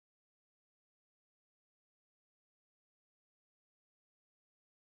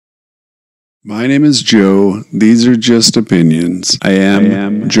My name is Joe. These are just opinions. I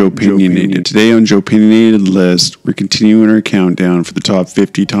am Joepinionated. Today on Joepinionated List, we're continuing our countdown for the top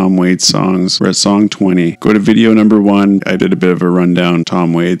 50 Tom Waits songs. We're at song 20. Go to video number 1. I did a bit of a rundown.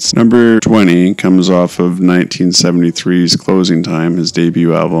 Tom Waits. Number 20 comes off of 1973's Closing Time, his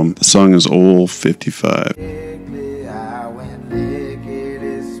debut album. The song is Old 55.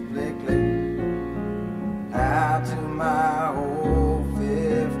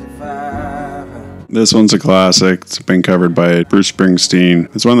 This one's a classic. It's been covered by Bruce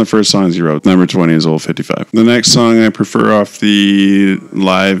Springsteen. It's one of the first songs he wrote. Number 20 is Old 55. The next song I prefer off the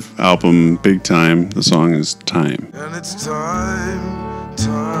live album, Big Time. The song is Time. And it's time,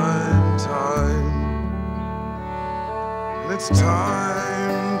 time, time. And it's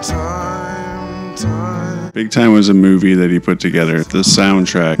time, time, time. Big Time was a movie that he put together. The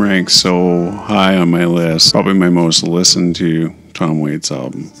soundtrack ranks so high on my list. Probably my most listened to Tom Waits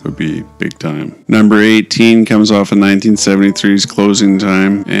album would be Big Time. Number 18 comes off of 1973's Closing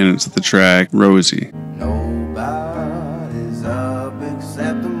Time, and it's the track Rosie. Nobody's up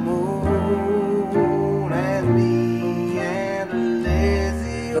except the moon and me and a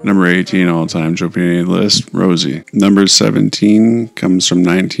lazy. Number 18 all-time Joepinionated List, Rosie. Number 17 comes from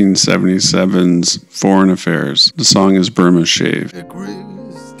 1977's Foreign Affairs. The song is Burma Shave.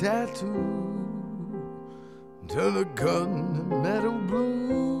 Turn a gun metal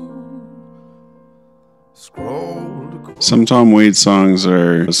blue. Some Tom Waits songs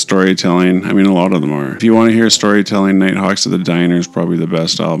are storytelling. I mean, a lot of them are. If you want to hear storytelling, Nighthawks at the Diner is probably the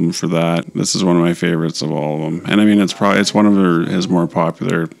best album for that. This is one of my favorites of all of them. And I mean, it's one of his more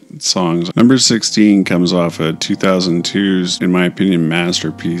popular songs. Number 16 comes off of 2002's, in my opinion,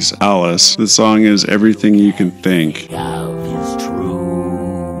 masterpiece, Alice. The song is Everything You Can Think.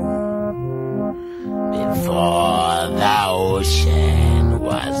 The ocean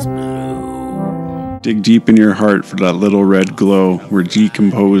was blue. Dig deep in your heart for that little red glow. We're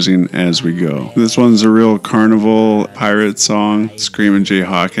decomposing as we go. This one's a real carnival pirate song. Screaming Jay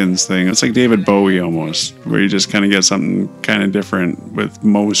Hawkins thing. It's like David Bowie almost, where you just kind of get something kind of different with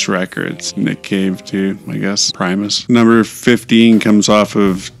most records. Nick Cave too, I guess. Primus. Number 15 comes off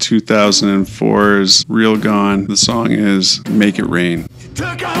of 2004's Real Gone. The song is Make It Rain.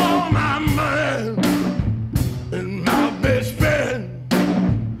 Took all my money.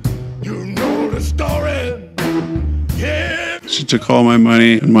 She took all my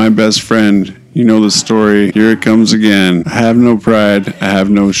money and my best friend. You know the story. Here it comes again. I have no pride. I have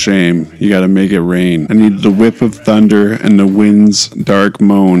no shame. You gotta make it rain. I need the whip of thunder and the wind's dark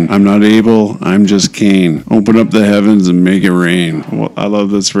moan. I'm not able. I'm just Cain. Open up the heavens and make it rain. Well, I love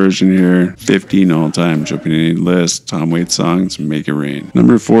this version here. 15 all time. Joepinionated List. Tom Waits songs. Make it rain.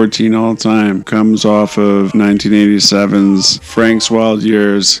 Number 14 all time comes off of 1987's Frank's Wild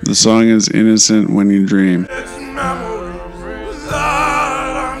Years. The song is Innocent When You Dream.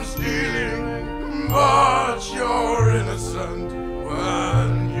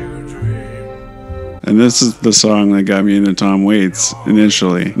 And this is the song that got me into Tom Waits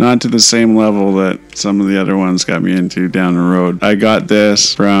initially. Not to the same level that some of the other ones got me into down the road. I got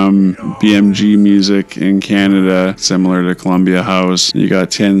this from BMG Music in Canada, similar to Columbia House. You got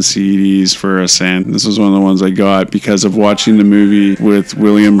 10 CDs for a cent. This was one of the ones I got because of watching the movie with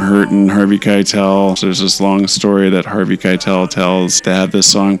William Hurt and Harvey Keitel. So there's this long story that Harvey Keitel tells to have this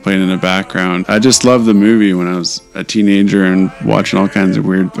song playing in the background. I just loved the movie when I was a teenager and watching all kinds of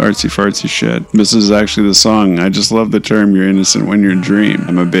weird artsy-fartsy shit. This is actually the song. I just love the term "you're innocent when you dream."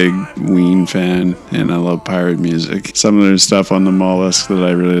 I'm a big Ween fan and I love pirate music. Some of their stuff on the Mollusk that I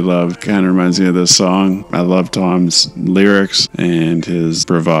really love kind of reminds me of this song. I love Tom's lyrics and his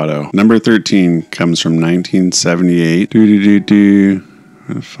bravado. Number 13 comes from 1978. Where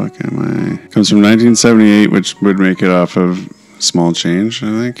the fuck am I? Comes from 1978, which would make it off of Small Change, I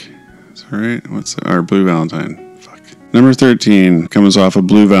think. Is that right? Or Blue Valentine. Number 13 comes off of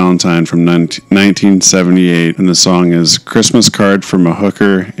Blue Valentine from 1978, and the song is Christmas Card from a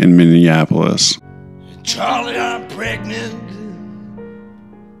Hooker in Minneapolis. Charlie, I'm pregnant,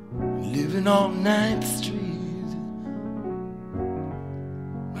 living on 9th Street.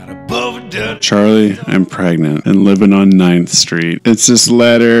 Charlie, I'm pregnant and living on 9th Street. It's this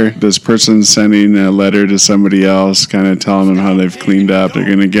letter, this person sending a letter to somebody else, kind of telling them how they've cleaned up. They're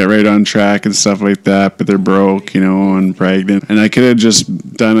going to get right on track and stuff like that, but they're broke, and pregnant. And I could have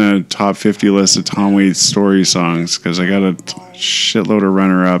just done a top 50 list of Tom Waits story songs because I got a shitload of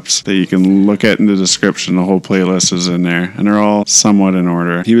runner-ups that you can look at in the description. The whole playlist is in there, and they're all somewhat in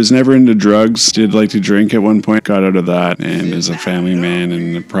order. He was never into drugs, did like to drink at one point, got out of that, and is a family man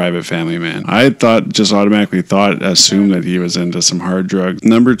and a private family man. I assumed that he was into some hard drugs.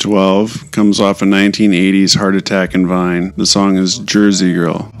 Number 12 comes off a 1980s Heart Attack and Vine. The song is Jersey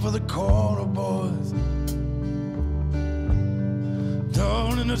Girl. For the corner boys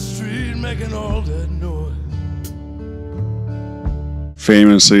down in the street making all that noise.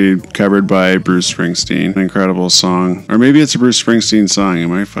 Famously covered by Bruce Springsteen. An incredible song. Or maybe it's a Bruce Springsteen song.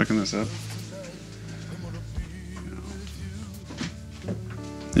 Am I fucking this up?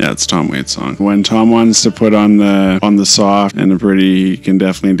 Yeah, it's Tom Waits' song. When Tom wants to put on the soft and the pretty, he can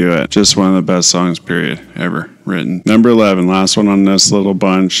definitely do it. Just one of the best songs, period, ever written. Number 11, last one on this little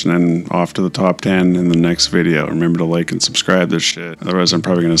bunch, and then off to the top 10 in the next video. Remember to like and subscribe this shit. Otherwise, I'm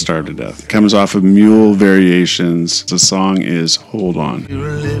probably going to starve to death. It comes off of Mule Variations. The song is Hold On. You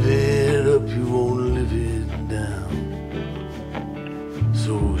live it up, you won't live it down.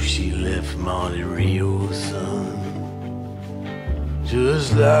 So she left Monte Rio, son.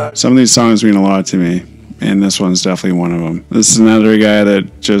 Just like Some of these songs mean a lot to me, and this one's definitely one of them. This is another guy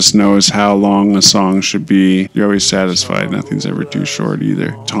that just knows how long a song should be. You're always satisfied. Nothing's ever too short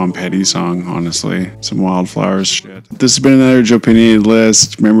either. Tom Petty song, honestly. Some Wildflowers shit. This has been another Joepinionated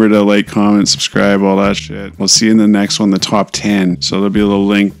List. Remember to like, comment, subscribe, all that shit. We'll see you in the next one, the top 10. So there'll be a little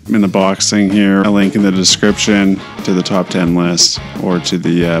link in the box thing here, a link in the description to the top 10 list, or to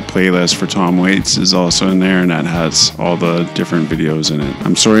the playlist for Tom Waits is also in there, and that has all the different videos in it.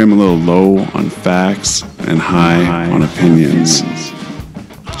 I'm sorry I'm a little low on facts and high on opinions.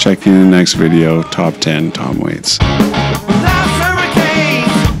 Check you in the next video, top 10 Tom Waits.